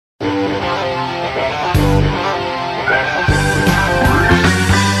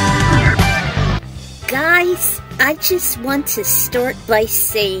guys, I just want to start by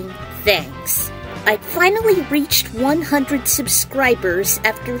saying thanks. I finally reached 100 subscribers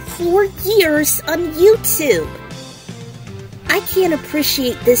after 4 years on YouTube. I can't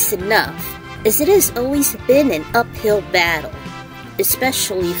appreciate this enough, as it has always been an uphill battle,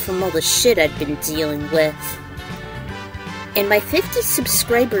 especially from all the shit I've been dealing with. And my 50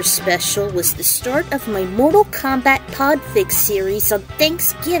 subscriber special was the start of my Mortal Kombat Podfix series on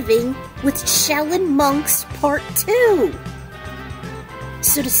Thanksgiving with Shaolin Monks Part 2.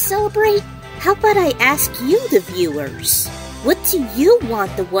 So to celebrate, how about I ask you, the viewers, what do you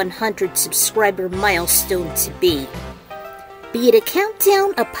want the 100 subscriber milestone to be? Be it a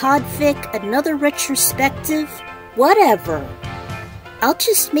countdown, a podfic, another retrospective, whatever. I'll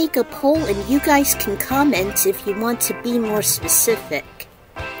just make a poll and you guys can comment if you want to be more specific.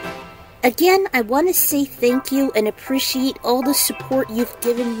 Again, I want to say thank you and appreciate all the support you've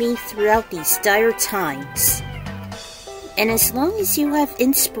given me throughout these dire times. And as long as you have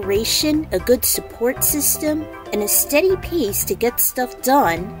inspiration, a good support system, and a steady pace to get stuff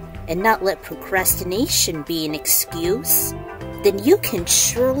done, and not let procrastination be an excuse, then you can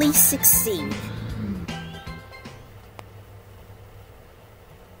surely succeed.